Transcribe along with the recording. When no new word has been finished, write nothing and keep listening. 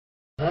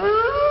So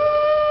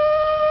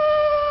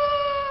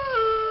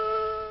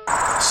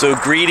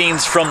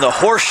greetings from the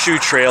Horseshoe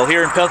Trail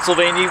here in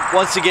Pennsylvania.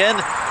 Once again,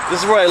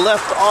 this is where I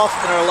left off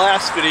in our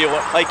last video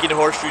hiking the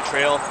Horseshoe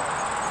Trail.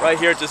 Right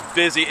here at this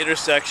busy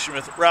intersection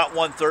with Route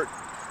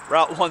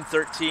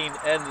 113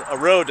 and a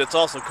road that's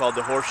also called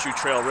the Horseshoe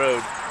Trail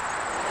Road.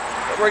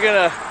 But we're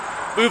gonna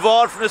move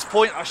on from this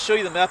point. I'll show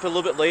you the map a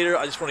little bit later.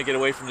 I just want to get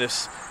away from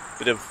this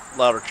bit of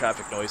louder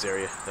traffic noise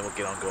area, then we'll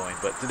get on going.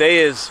 But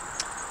today is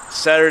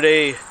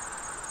Saturday,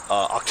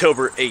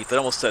 October 8th. I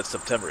almost said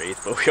September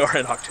 8th, but we are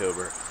in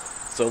October.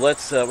 So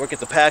let's we'll get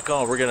the pack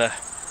on. We're gonna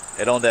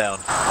head on down.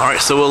 All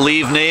right, so we'll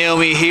leave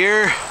Naomi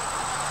here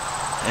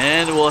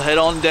and we'll head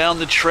on down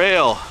the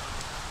trail.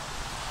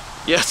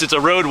 Yes, it's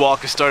a road walk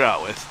to start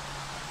out with.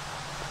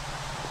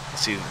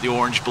 See the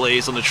orange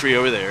blaze on the tree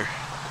over there.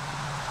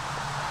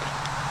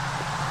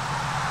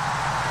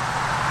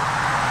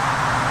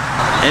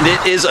 And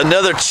it is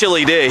another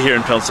chilly day here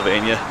in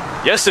Pennsylvania.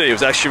 Yesterday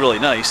was actually really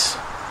nice,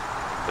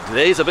 but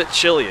today's a bit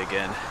chilly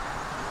again.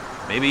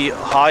 Maybe a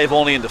high of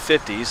only in the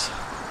 50s,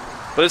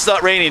 but it's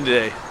not raining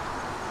today.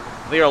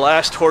 I think our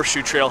last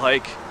Horseshoe Trail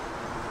hike,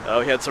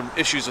 we had some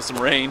issues with some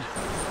rain.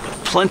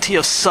 Plenty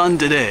of sun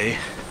today,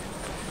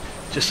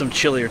 just some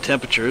chillier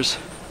temperatures.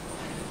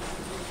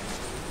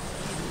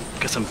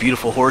 Got some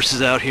beautiful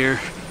horses out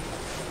here.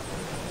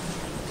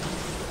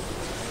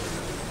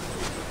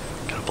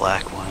 Got a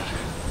black one.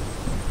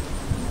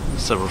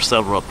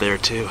 Several up there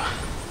too.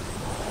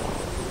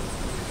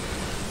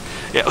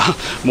 Yeah,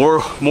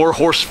 more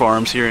horse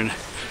farms here in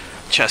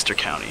Chester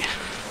County.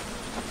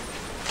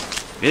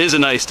 It is a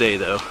nice day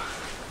though.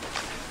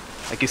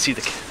 I can see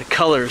the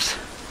colors.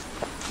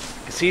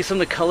 I can see some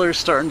of the colors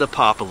starting to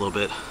pop a little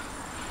bit.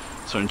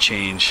 Starting to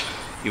change,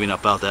 even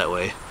up out that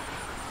way.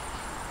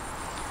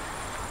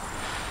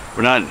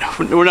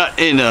 We're not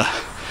in a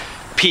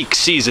peak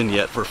season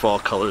yet for fall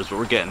colors, but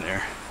we're getting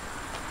there.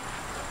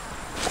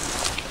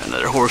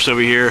 Another horse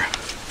over here.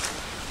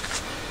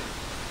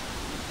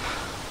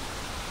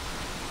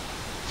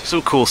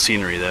 Some cool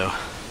scenery though.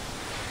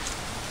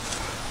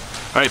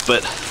 Alright,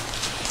 but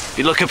if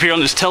you look up here on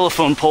this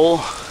telephone pole,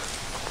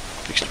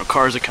 make sure no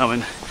cars are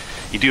coming.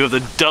 You do have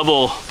the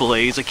double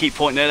blaze. I keep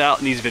pointing that out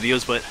in these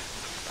videos, but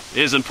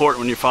it is important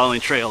when you're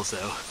following trails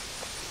though.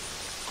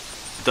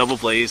 Double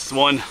blaze. The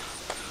one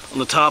on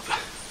the top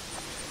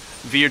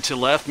veered to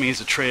the left means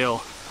the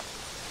trail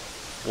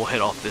will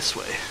head off this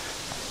way.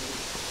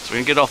 So we're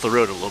gonna get off the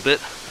road a little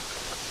bit.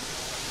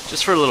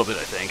 Just for a little bit,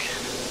 I think.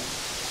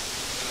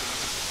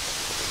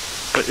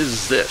 What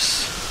is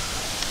this?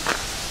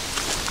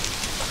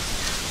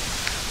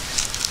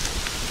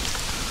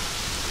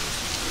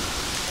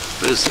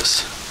 What is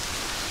this?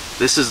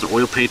 This is the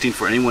oil painting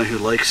for anyone who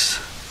likes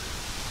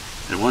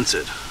and wants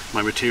it.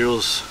 My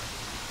materials,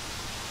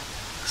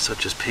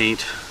 such as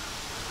paint,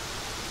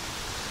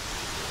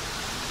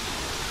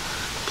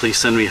 please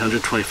send me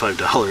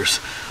 $125.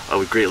 I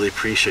would greatly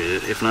appreciate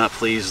it. If not,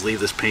 please leave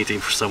this painting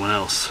for someone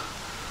else.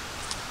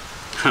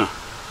 Huh.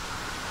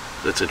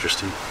 That's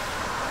interesting.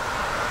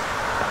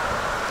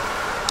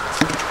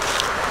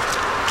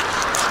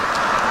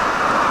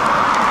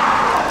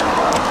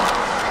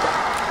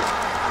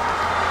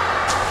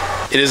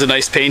 It is a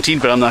nice painting,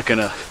 but I'm not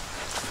gonna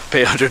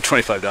pay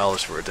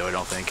 $125 for it though, I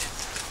don't think.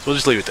 So we'll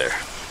just leave it there.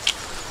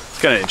 It's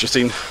kind of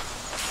interesting.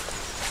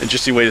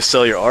 Interesting way to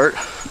sell your art.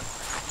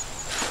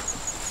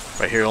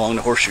 Right here along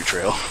the Horseshoe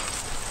Trail.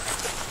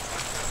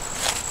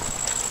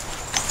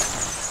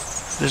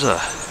 There's a,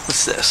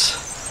 what's this?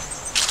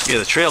 Yeah,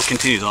 the trail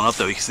continues on up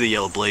though. You can see the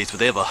yellow blades, but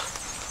they have a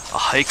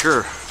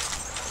hiker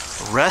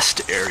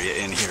rest area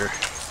in here.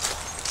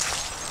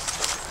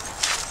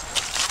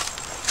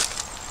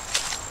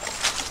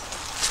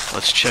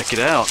 Let's check it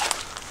out.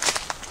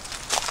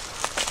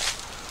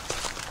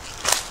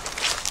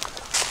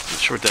 Not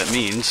sure what that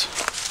means.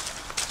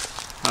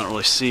 I don't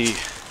really see.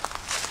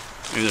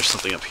 Maybe there's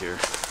something up here.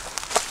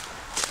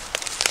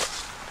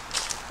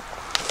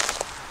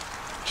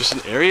 Just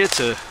an area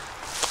to,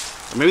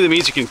 or maybe that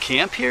means you can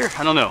camp here?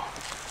 I don't know.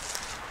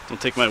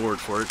 Don't take my word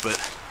for it, but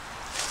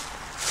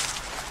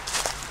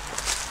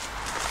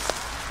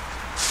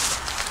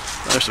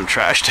there's some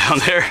trash down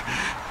there.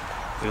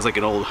 There's like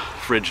an old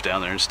fridge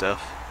down there and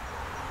stuff.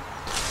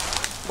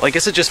 Well, I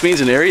guess it just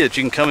means an area that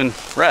you can come and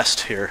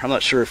rest here. I'm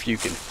not sure if you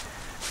can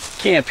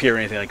camp here or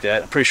anything like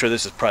that. I'm pretty sure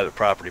this is private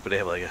property, but they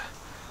have like a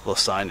little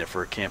sign there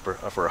for a camper,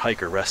 for a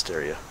hiker rest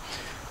area.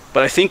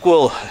 But I think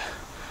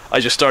I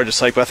just started this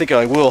hike, but I think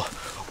I will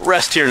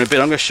rest here in a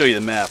bit. I'm going to show you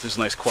the map. There's a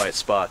nice quiet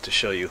spot to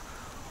show you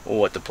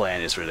what the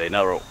plan is for today.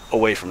 Now we're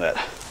away from that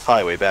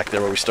highway back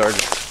there where we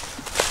started.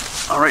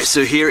 Alright,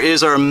 so here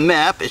is our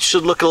map. It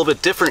should look a little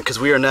bit different because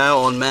we are now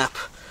on map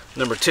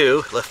number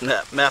 2. Left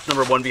map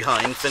number 1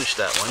 behind, finished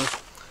that one.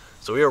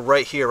 So we are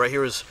right here. Right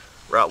here is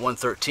Route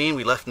 113.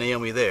 We left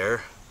Naomi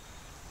there.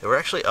 And we're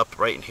actually up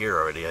right in here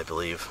already, I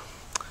believe.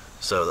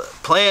 So the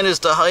plan is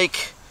to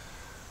hike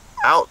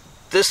out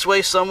this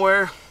way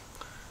somewhere.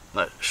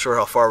 Not sure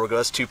how far we'll go.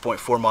 That's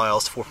 2.4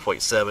 miles,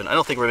 4.7. I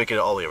don't think we're making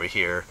it all the way over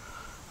here,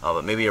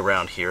 but maybe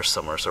around here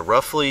somewhere. So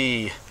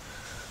roughly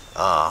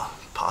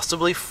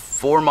possibly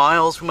 4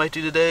 miles we might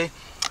do today.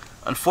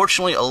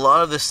 Unfortunately, a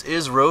lot of this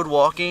is road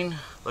walking.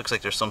 Looks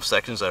like there's some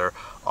sections that are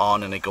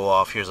on and they go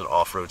off. Here's an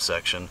off-road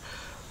section.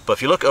 But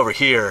if you look over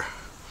here,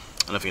 I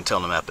don't know if you can tell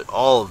on the map, but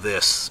all of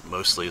this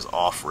mostly is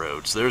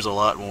off-road. So there's a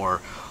lot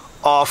more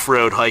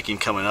off-road hiking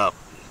coming up.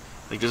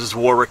 I think this is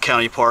Warwick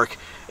County Park.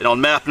 And on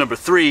map number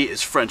 3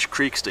 is French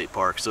Creek State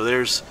Park. So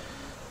there's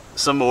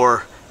some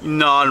more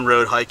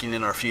non-road hiking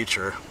in our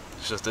future.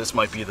 It's just this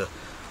might be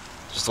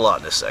just a lot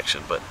in this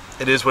section, but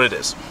it is what it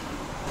is.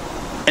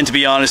 And to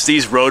be honest,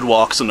 these road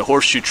walks on the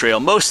Horseshoe Trail,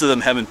 most of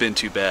them haven't been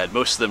too bad.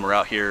 Most of them are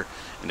out here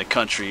in the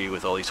country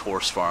with all these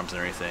horse farms and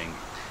everything.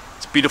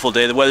 It's a beautiful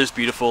day. The weather's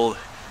beautiful.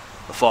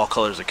 The fall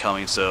colors are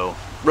coming. So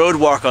road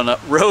walk or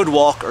not,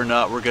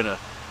 we're gonna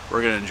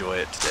enjoy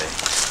it today.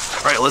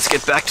 All right, let's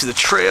get back to the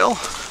trail.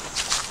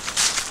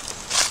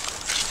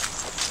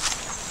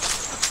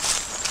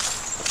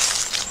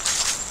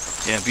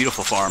 Yeah,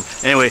 beautiful farm.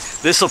 Anyway,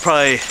 this will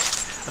probably, I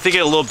think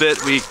in a little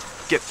bit we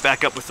get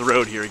back up with the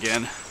road here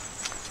again.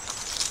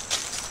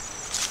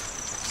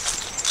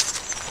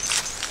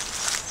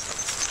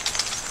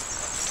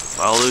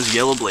 Follow those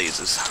yellow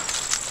blazes.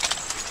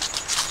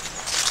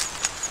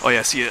 Oh yeah,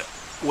 I see it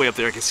way up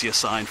there. I can see a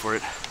sign for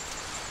it.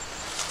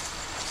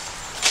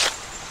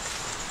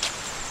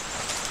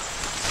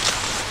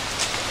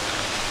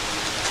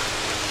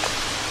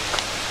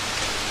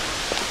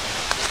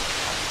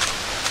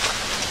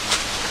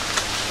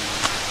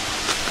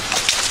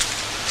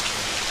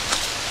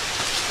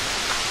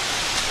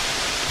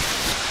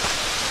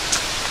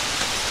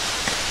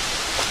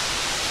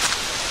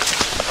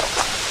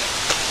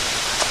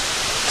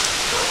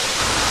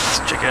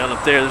 Check out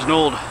up there, there's an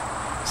old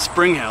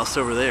spring house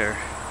over there.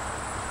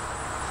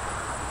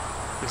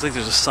 Looks like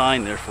there's a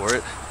sign there for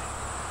it.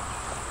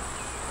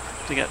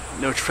 They got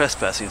no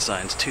trespassing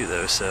signs too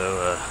though,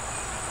 so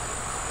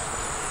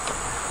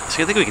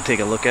I think we can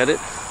take a look at it.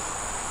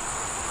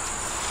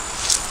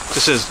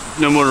 This says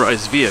no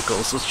motorized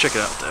vehicles. Let's check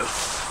it out though.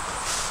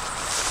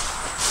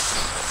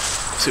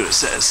 See what it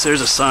says.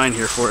 There's a sign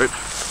here for it.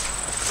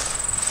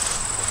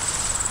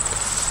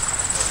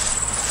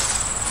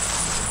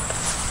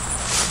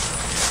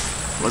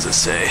 What does it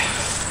say?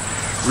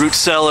 Root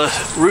cellar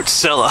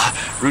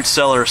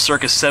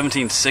circa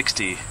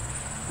 1760.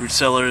 Root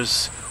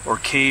cellars, or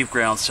cave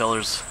ground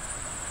cellars,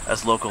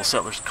 as local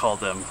settlers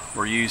called them,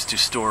 were used to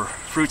store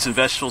fruits and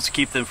vegetables to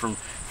keep them from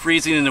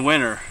freezing in the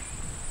winter.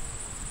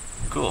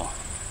 Cool.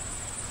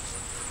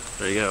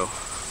 There you go.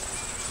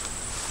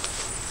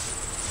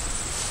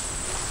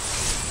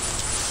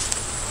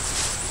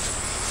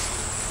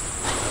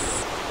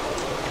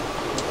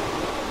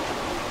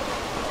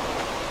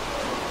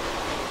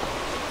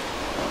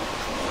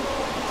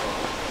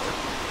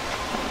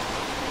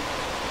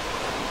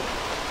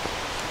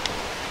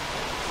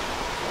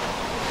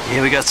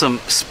 Yeah, we got some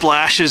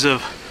splashes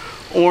of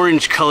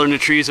orange color in the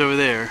trees over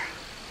there.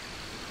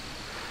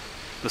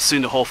 But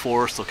soon the whole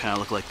forest will kind of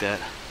look like that.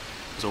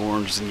 There's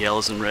oranges and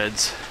yellows and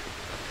reds.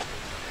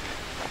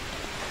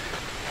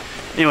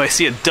 Anyway, I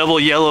see a double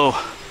yellow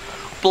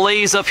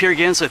blaze up here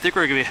again, so I think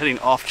we're going to be heading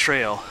off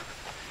trail.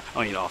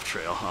 I mean off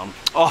trail,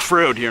 off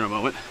road here in a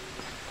moment.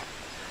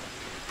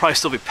 Probably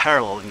still be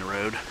paralleling the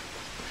road.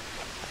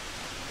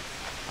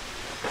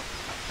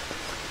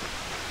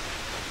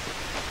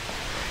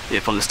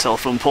 Up on this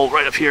telephone pole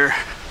right up here.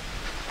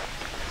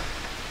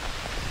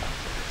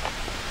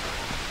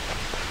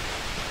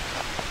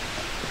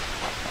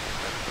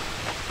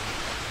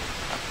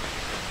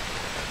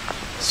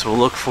 So we'll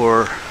look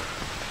for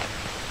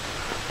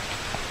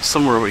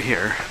somewhere over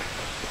here.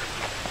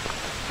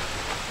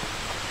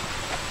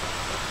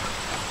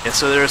 Yeah,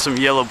 so there are some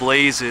yellow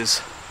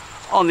blazes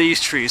on these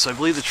trees. So I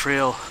believe the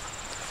trail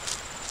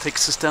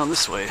takes us down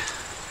this way.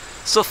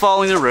 Still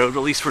following the road,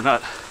 but at least we're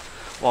not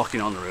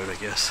walking on the road, I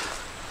guess.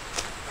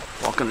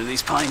 Walk under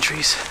these pine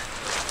trees.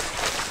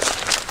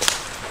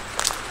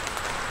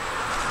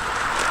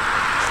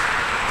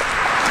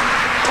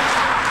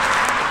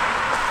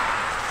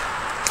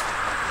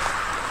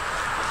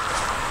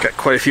 Got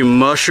quite a few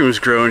mushrooms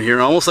growing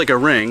here, almost like a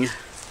ring.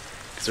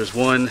 Because there's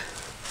one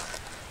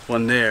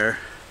there,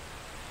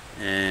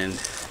 and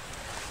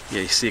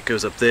yeah, you see it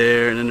goes up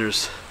there, and then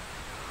there's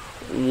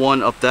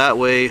one up that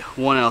way,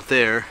 one out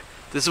there.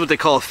 This is what they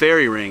call a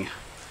fairy ring.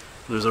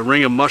 There's a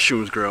ring of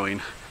mushrooms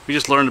growing. We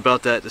just learned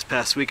about that this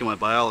past week in my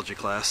biology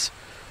class,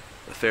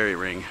 the fairy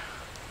ring.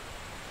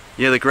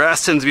 Yeah, the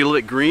grass tends to be a little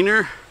bit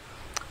greener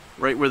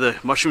right where the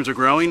mushrooms are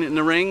growing in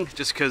the ring,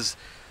 just because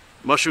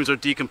mushrooms are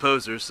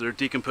decomposers, so they're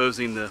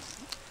decomposing the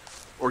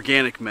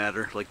organic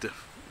matter, like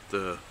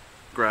the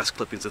grass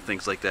clippings and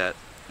things like that,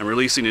 and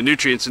releasing the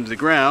nutrients into the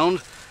ground,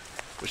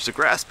 which the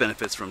grass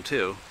benefits from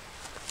too.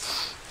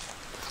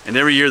 And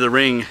every year the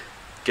ring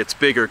gets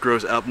bigger, it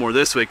grows out more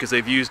this way because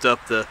they've used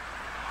up the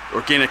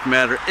organic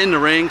matter in the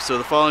ring, so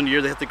the following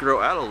year they have to grow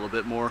out a little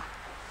bit more.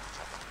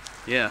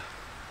 Yeah,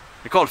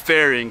 they're called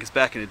fairy ring because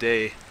back in the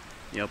day,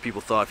 you know, people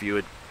thought if you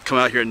would come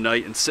out here at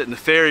night and sit in the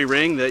fairy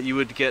ring that you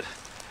would get,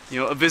 you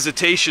know, a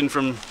visitation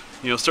from,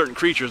 you know, certain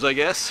creatures, I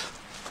guess.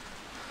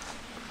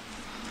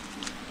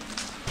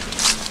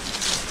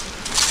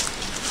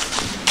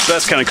 So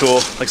that's kind of cool.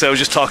 Like I said, I was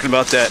just talking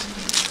about that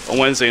on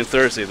Wednesday and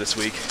Thursday this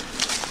week.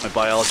 My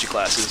biology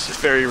classes,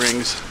 fairy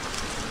rings.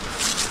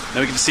 Now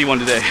we get to see one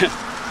today.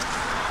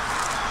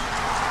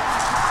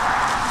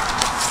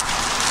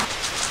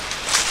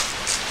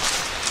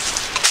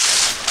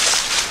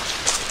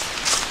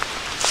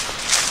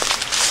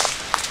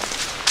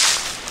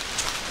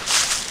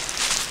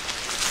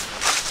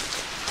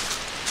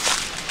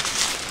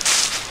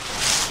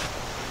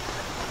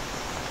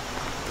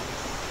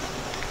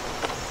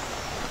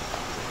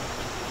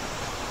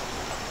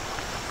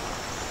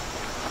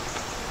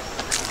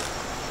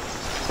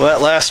 Well,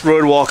 that last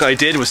road walk I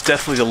did was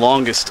definitely the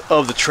longest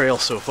of the trail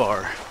so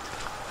far.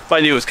 But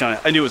I knew it was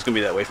gonna be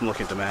that way from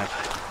looking at the map.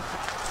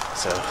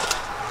 So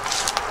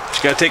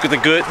you gotta take with the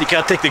good. You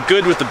gotta take the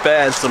good with the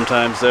bad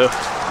sometimes, though.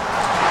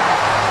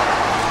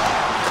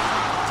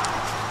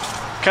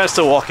 Kind of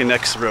still walking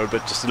next to the road,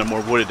 but just in a more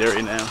wooded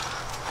area now.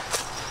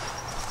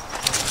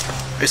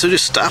 Alright, so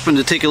just stopping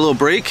to take a little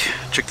break,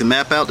 check the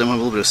map out, then we'll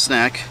have a little bit of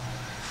snack.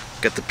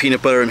 Got the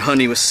peanut butter and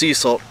honey with sea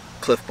salt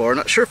Cliff Bar.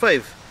 Not sure if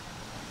I've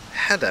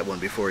had that one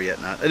before yet.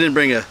 I didn't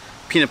bring a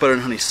peanut butter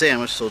and honey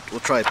sandwich, so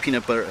we'll try a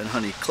peanut butter and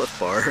honey Cliff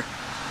Bar.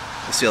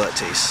 We'll see how that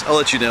tastes. I'll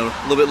let you know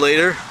a little bit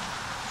later.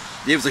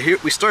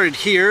 We started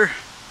here.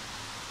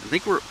 I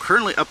think we're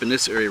currently up in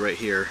this area right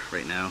here,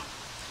 right now.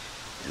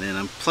 And then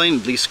I'm planning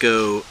to at least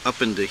go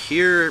up into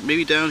here,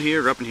 maybe down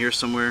here, or up in here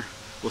somewhere.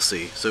 We'll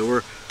see. So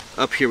we're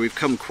up here. We've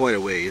come quite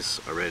a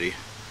ways already.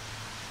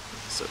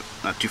 So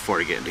not too far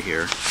to get into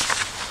here.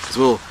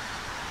 So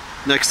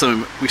next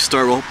time we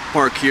start, we'll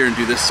park here and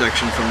do this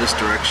section from this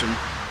direction.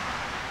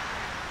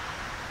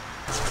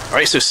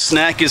 Alright, so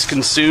snack is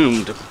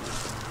consumed.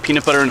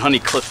 Peanut butter and honey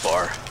Cliff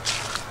Bar.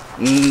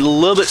 A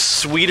little bit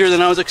sweeter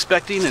than I was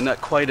expecting, and not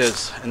quite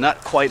as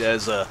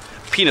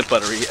peanut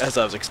buttery as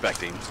I was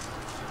expecting.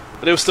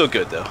 But it was still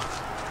good though.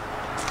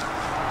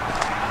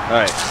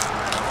 Alright.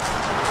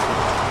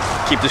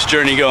 Keep this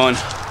journey going.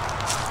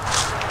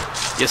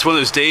 Yeah, it's one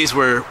of those days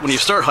where when you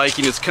start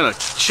hiking it's kind of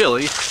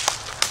chilly.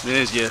 And then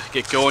as you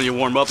get going, you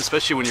warm up,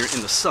 especially when you're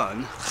in the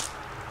sun.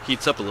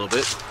 Heats up a little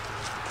bit.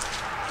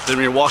 Then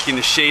when you're walking in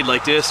the shade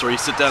like this, or you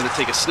sit down to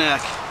take a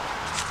snack,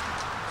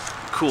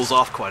 it cools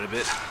off quite a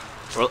bit.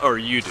 Or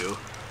you do.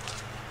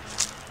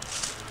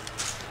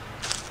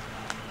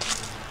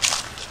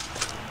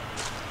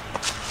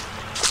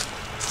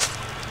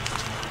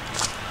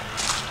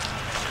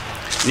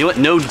 You know what?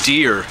 No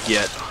deer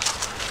yet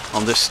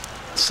on this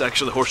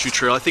section of the Horseshoe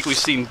Trail. I think we've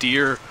seen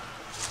deer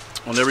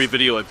on every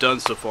video I've done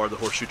so far, the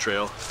Horseshoe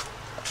Trail,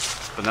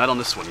 but not on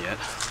this one yet.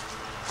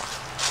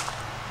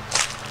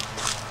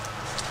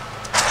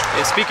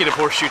 Yeah, speaking of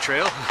Horseshoe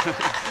Trail,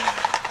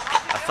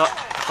 I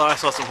thought I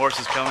saw some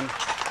horses coming.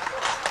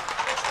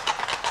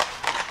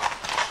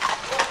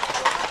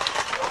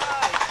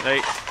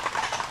 Right.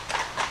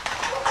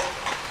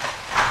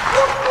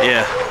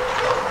 Yeah,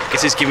 I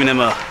guess he's giving them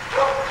a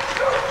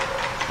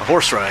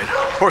horse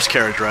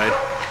carriage ride.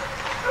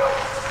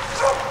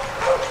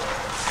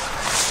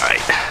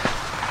 Alright.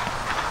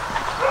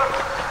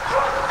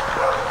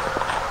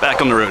 Back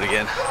on the road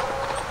again.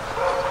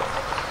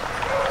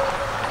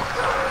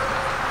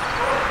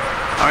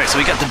 Alright, so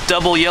we got the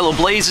double yellow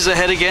blazes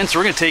ahead again, so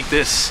we're going to take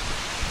this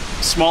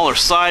smaller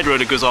side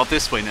road that goes off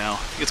this way now.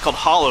 It's called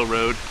Hollow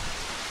Road.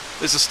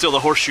 This is still the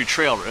Horseshoe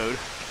Trail road.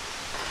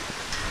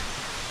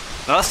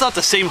 Now that's not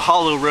the same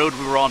Hollow Road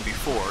we were on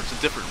before, it's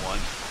a different one.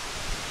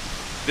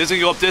 This is going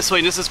to go up this way,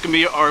 and this is going to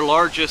be our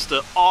largest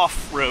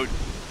off-road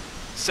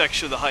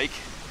section of the hike.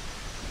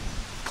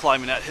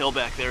 Climbing that hill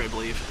back there, I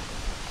believe.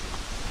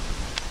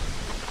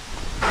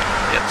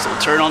 Yep, so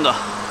we'll turn on the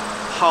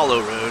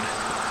Hollow Road.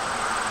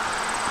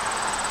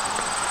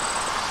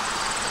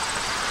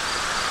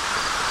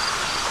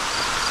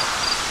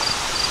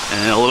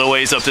 And a little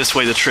ways up this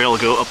way, the trail will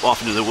go up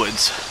off into the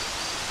woods.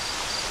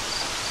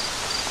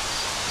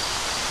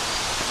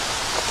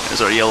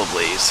 There's our yellow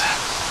blaze.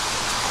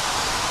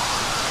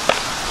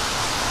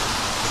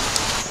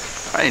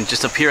 Alright, and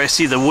just up here I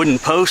see the wooden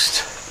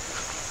post.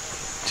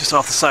 Just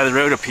off the side of the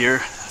road up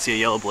here, I see a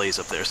yellow blaze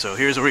up there. So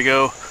here's where we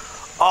go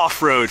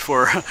off-road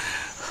for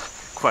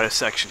quite a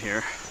section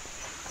here.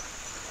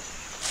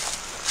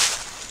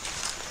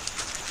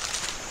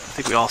 I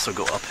think we also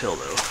go uphill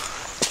though.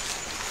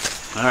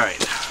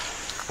 Alright.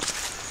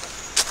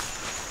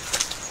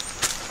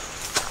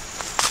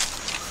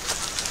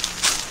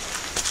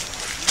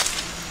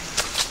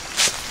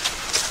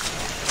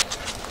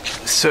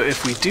 So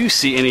if we do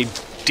see any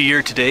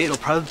deer today, it'll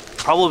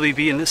probably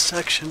be in this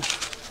section.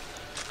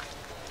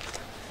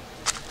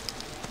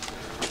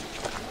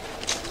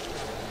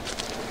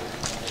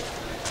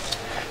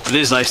 It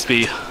is nice to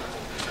be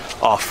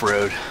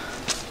off-road.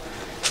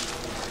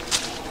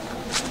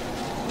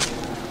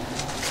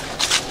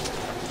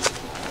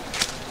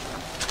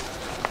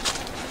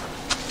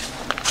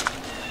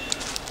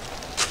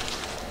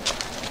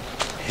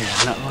 Yeah,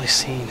 I'm not really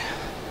seeing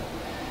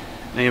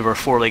any of our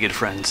four-legged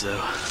friends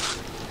though.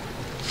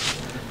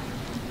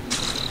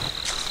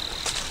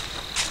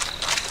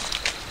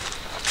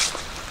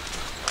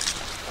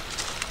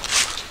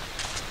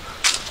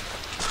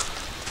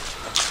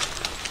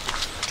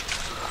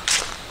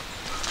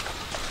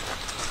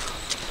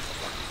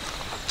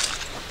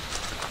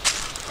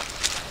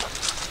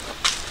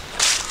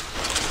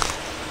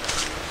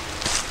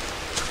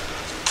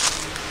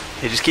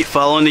 You just keep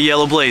following the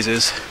yellow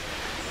blazes.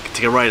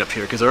 Take a right up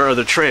here because there are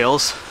other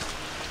trails.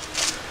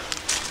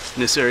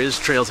 In this area, there's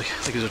trails. I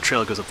think there's a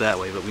trail that goes up that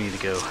way, but we need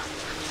to go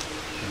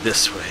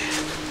this way.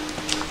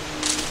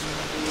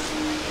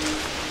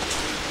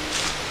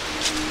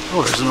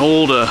 Oh, there's an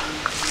old,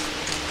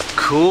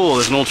 cool,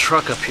 there's an old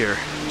truck up here.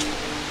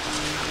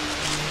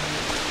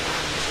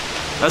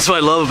 That's what I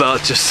love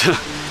about just,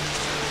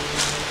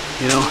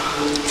 you know,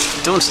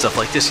 doing stuff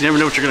like this. You never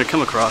know what you're going to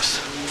come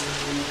across.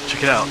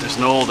 Check it out. There's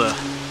an old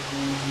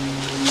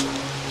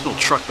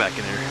truck back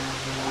in there.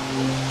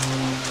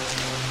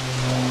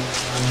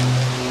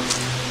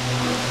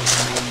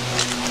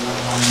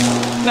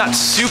 Not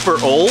super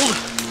old,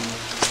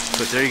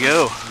 but there you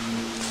go.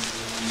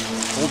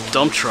 Old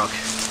dump truck.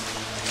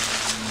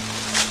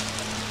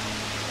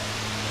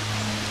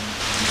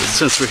 But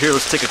since we're here,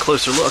 let's take a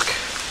closer look.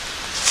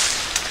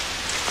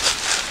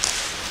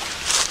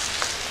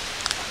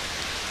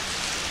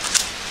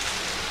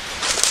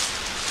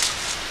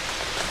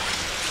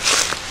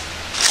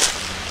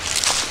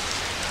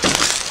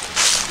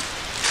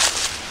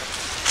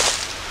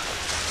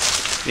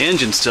 The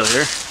engine's still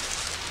here.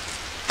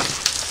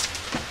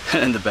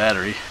 And the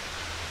battery.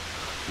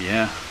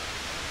 Yeah.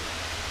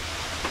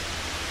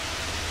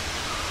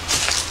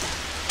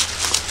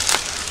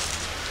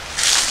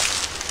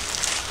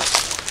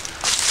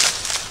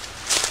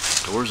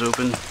 Doors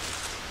open. Not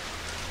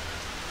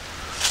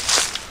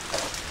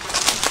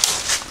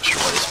sure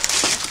why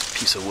this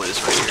piece of wood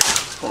is right here.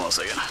 Hold on a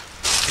second.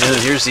 And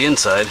then here's the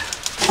inside.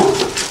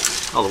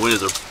 All the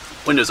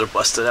windows are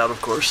busted out,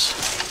 of course.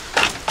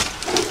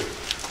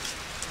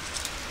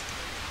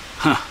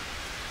 Huh.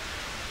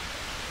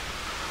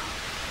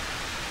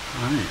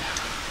 Alright.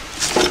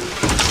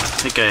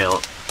 I think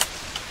I'll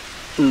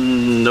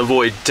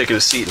avoid taking a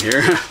seat in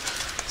here.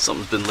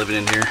 Something's been living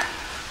in here.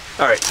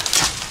 Alright.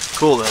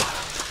 Cool though.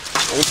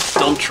 Old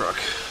dump truck.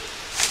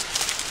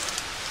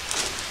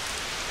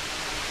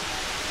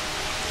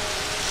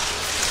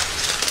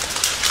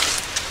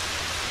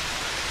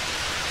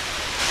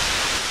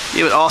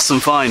 You have an awesome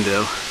find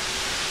though.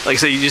 Like I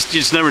say, you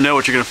just never know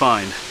what you're gonna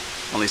find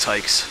on these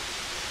hikes.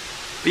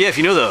 But yeah, if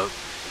you know the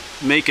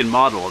make and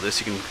model of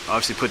this, you can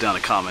obviously put down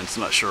in the comments.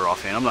 I'm not sure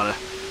offhand. I'm not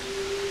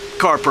a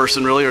car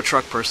person really, or a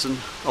truck person.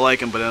 I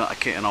like them, but I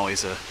can't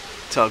always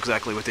tell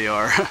exactly what they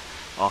are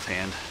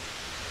offhand.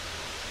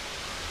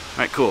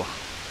 Alright, cool.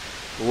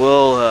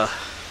 We'll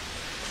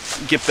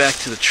get back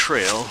to the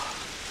trail,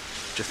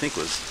 which I think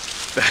was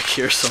back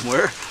here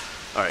somewhere.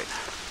 Alright.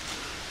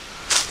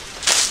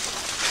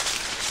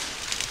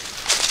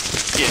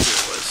 Yeah, here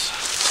it was.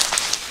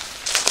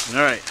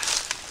 Alright.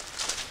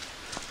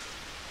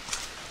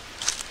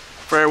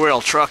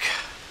 Farewell truck.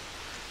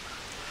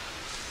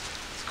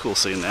 It's cool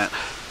seeing that.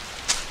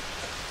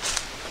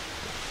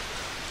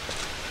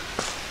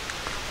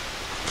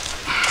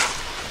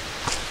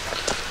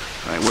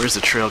 Alright, where's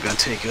the trail gonna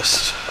take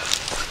us?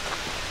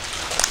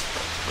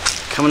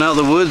 Coming out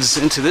of the woods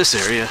into this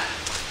area.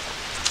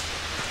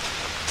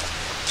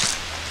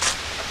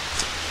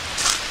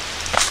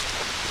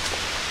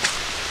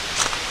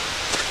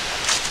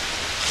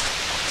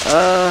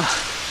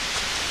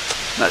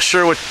 Not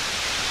sure what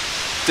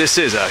this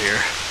is out here.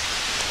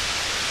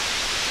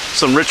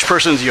 Some rich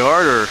person's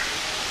yard or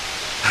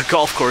a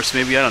golf course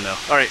maybe, I don't know.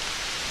 Alright,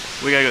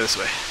 we gotta go this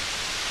way.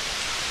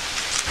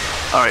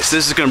 Alright, so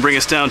this is gonna bring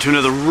us down to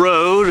another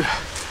road,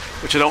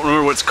 which I don't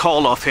remember what it's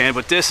called offhand,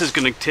 but this is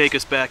gonna take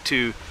us back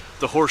to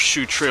the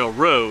Horseshoe Trail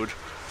Road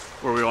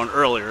where we were on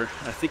earlier.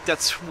 I think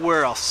that's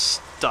where I'll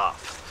stop.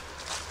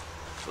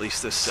 At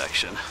least this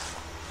section.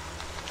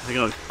 I think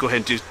I'll go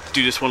ahead and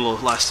do this one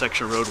little last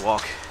section road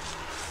walk.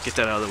 Get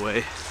that out of the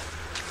way.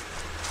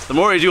 The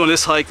more I do on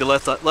this hike, the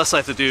less I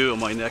have to do on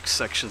my next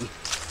section.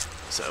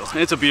 So, and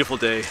it's a beautiful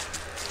day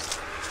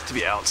to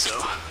be out, so.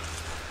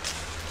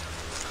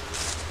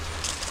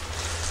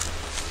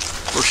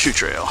 Horseshoe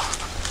Trail.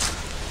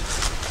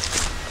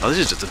 Oh, this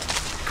is just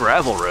a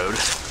gravel road.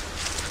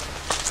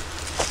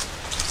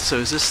 So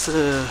is this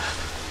the...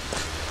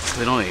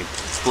 They don't have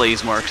any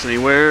blaze marks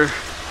anywhere.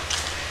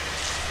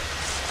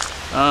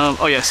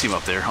 Oh yeah, I see them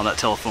up there on that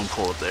telephone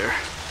pole up there.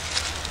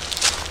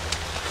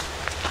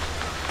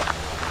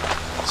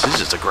 So this is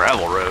just a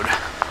gravel road.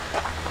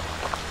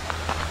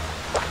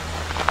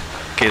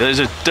 Okay,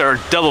 there are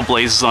double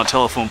blazes on a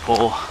telephone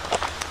pole.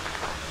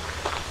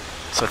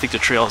 So I think the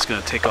trail is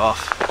going to take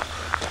off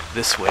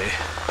this way.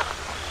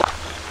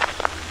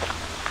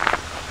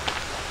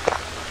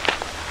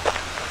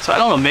 So I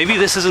don't know, maybe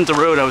this isn't the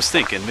road I was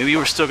thinking. Maybe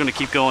we're still going to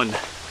keep going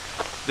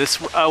this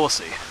way. I will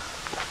see.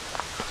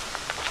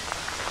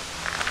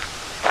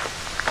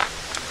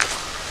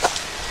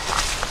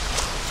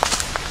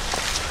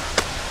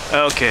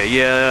 Okay,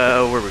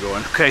 yeah, where are we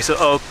going? Okay,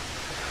 so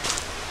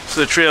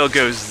so the trail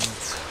goes.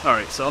 All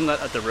right, so I'm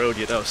not at the road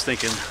yet. I was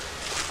thinking.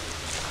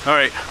 All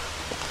right,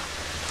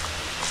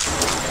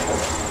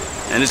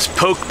 and it's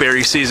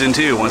pokeberry season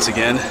too. Once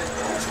again,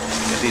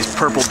 got these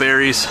purple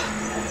berries.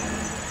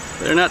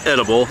 They're not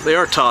edible. They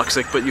are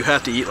toxic, but you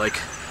have to eat like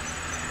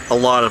a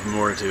lot of them in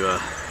order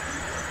to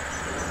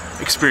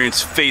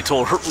experience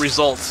fatal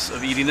results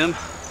of eating them.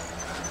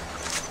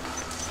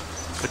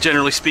 But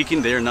generally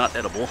speaking, they are not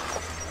edible.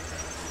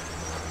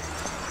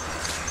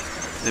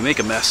 They make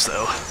a mess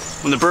though.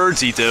 When the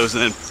birds eat those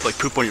and then like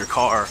poop on your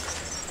car,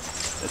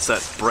 it's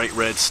that bright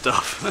red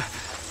stuff.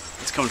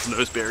 It's coming from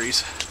those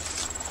berries.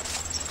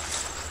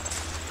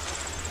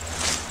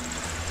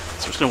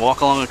 So we're just gonna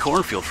walk along a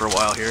cornfield for a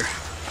while here.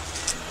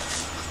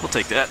 We'll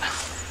take that.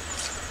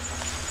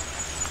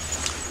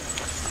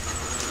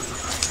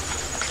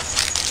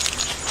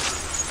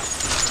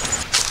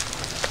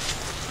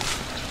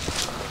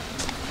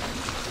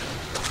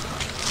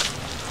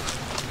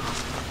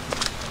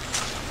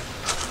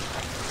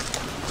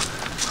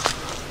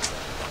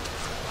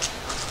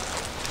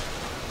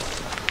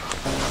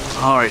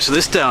 Alright, so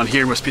this down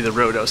here must be the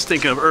road I was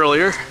thinking of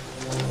earlier.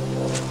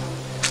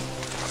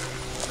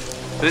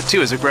 But it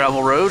too is a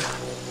gravel road.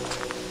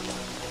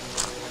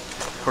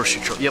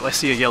 Horseshoe trail. Yep, I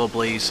see a yellow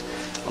blaze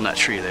on that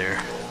tree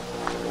there.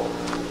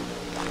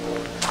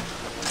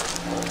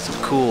 Some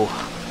cool,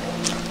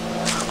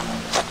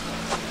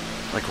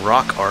 like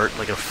rock art,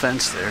 like a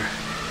fence there.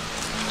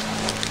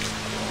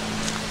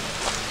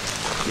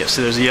 Yep,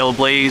 so there's a yellow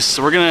blaze.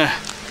 So we're gonna,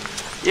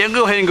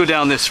 go ahead and go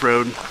down this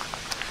road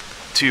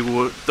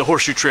to the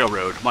Horseshoe Trail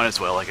Road. Might as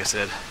well, like I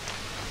said,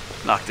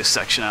 knock this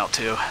section out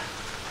too.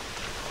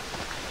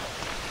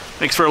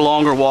 Makes for a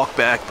longer walk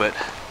back, but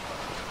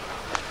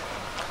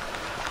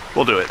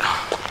we'll do it.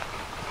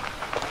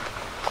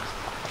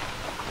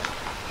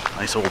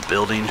 Nice old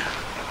building.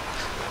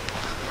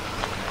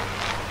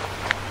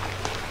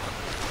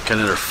 Got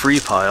another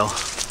free pile.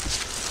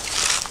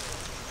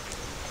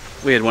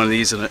 We had one of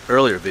these in an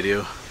earlier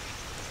video.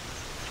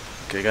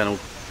 Okay, got a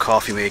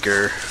coffee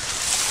maker.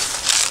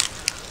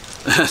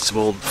 Some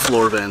old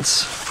floor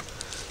vents.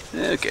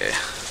 Okay.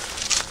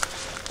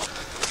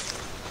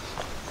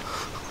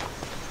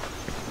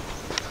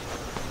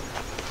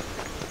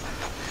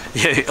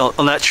 Yeah,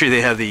 on that tree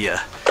they have the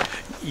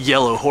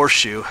yellow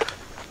horseshoe. You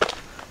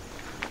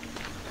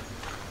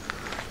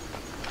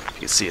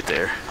can see it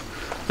there.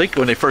 I think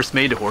when they first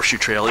made the Horseshoe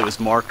Trail, it was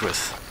marked with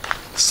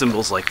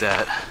symbols like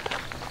that.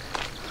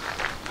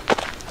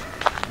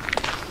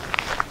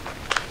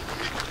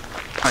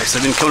 Alright, so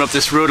I've been coming up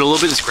this road a little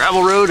bit, this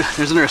gravel road.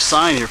 There's another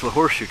sign here for the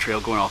Horseshoe Trail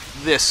going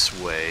off this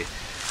way.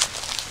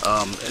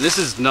 And this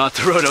is not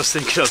the road I was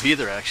thinking of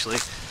either, actually.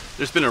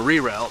 There's been a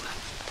reroute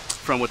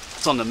from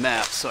what's on the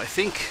map, so I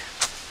think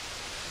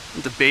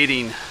I'm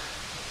debating.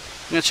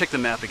 I'm gonna check the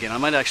map again. I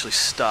might actually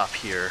stop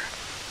here.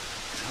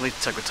 Let me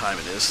check what time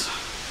it is.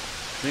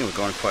 I think we're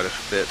going quite a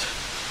bit.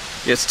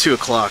 Yeah, it's 2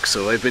 o'clock,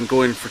 so I've been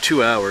going for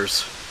 2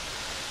 hours.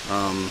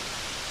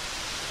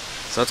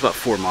 So that's about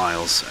 4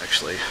 miles,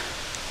 actually.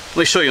 Let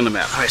me show you on the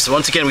map. Alright, so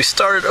once again, we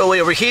started all the way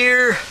over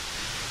here.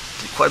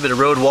 Did quite a bit of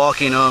road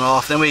walking on and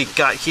off. Then we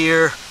got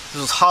here.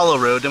 This was Hollow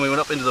Road. Then we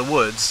went up into the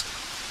woods.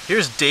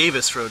 Here's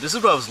Davis Road. This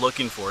is what I was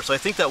looking for. So I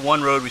think that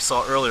one road we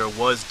saw earlier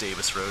was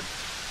Davis Road.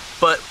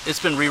 But it's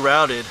been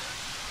rerouted.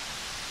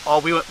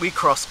 We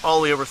crossed all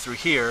the way over through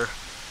here.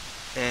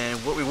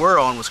 And what we were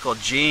on was called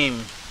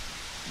Jamie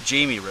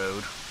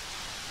Road.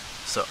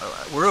 So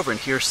we're over in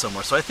here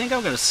somewhere. So I think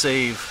I'm going to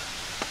save.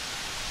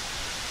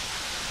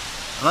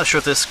 I'm not sure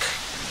if this.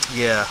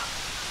 Yeah.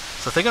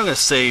 So I think I'm going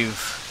to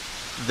save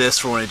this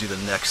for when I do the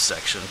next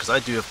section, because I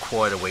do have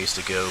quite a ways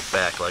to go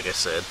back, like I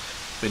said.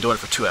 Been doing it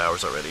for 2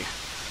 hours already.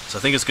 So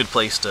I think it's a good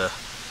place to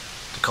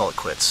call it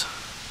quits.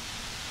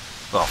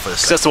 Well, for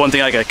this. That's the one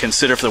thing I got to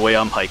consider for the way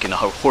I'm hiking the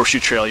Horseshoe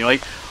Trail. You know,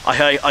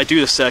 I do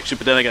this section,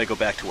 but then I got to go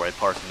back to where I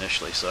parked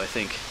initially. So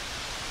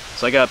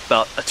I got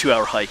about a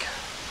 2-hour hike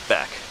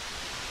back.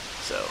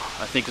 So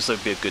I think this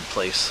would be a good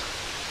place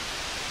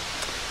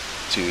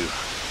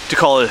to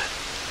call it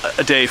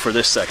a day for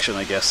this section,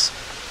 I guess.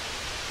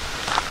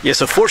 Yeah,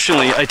 so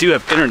fortunately I do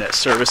have internet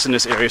service in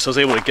this area, so I was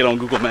able to get on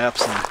Google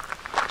Maps and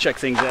check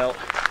things out.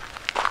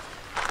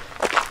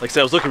 Like I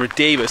said, I was looking for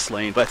Davis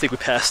Lane, but I think we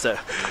passed that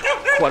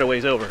quite a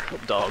ways over. Oh,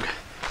 dog.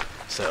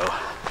 So,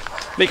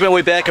 making my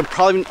way back.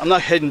 I'm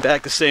not heading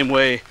back the same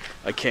way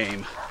I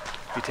came.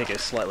 We take a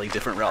slightly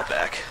different route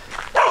back.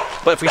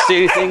 But if we see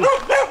anything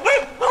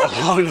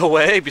along the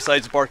way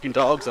besides barking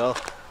dogs, I'll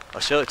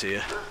show it to you.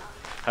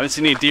 I haven't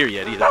seen any deer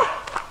yet either.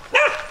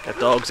 Got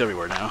dogs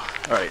everywhere now.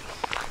 Alright,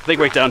 I think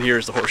right down here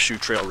is the Horseshoe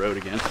Trail Road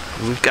again.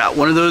 We've got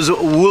one of those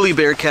woolly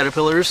bear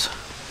caterpillars.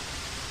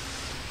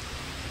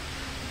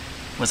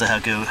 What's that how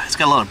it goes? It's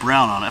got a lot of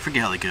brown on it. I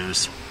forget how that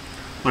goes.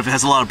 But if it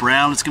has a lot of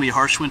brown, it's going to be a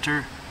harsh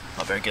winter.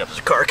 I better get up. There's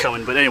a car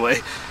coming. But anyway,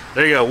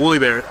 there you go, woolly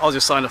bear. I'll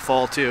just sign to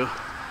fall too.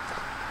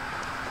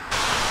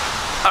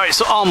 Alright,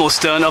 so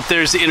almost done. Up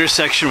there's the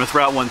intersection with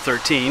Route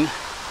 113.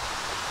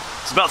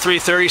 It's about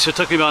 3:30, so it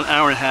took me about an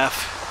hour and a half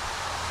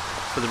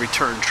for the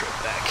return trip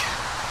back.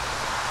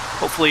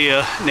 Hopefully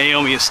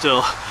Naomi is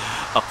still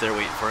up there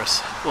waiting for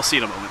us. We'll see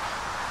in a moment.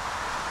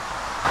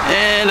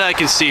 And I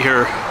can see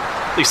her,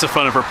 at least the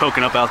front of her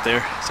poking up out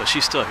there, so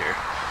she's still here.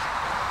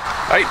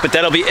 Alright, but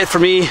that'll be it for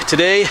me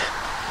today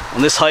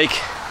on this hike.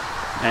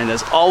 And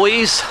as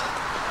always,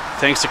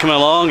 thanks for coming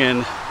along,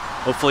 and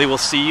hopefully we'll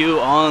see you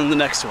on the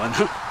next one.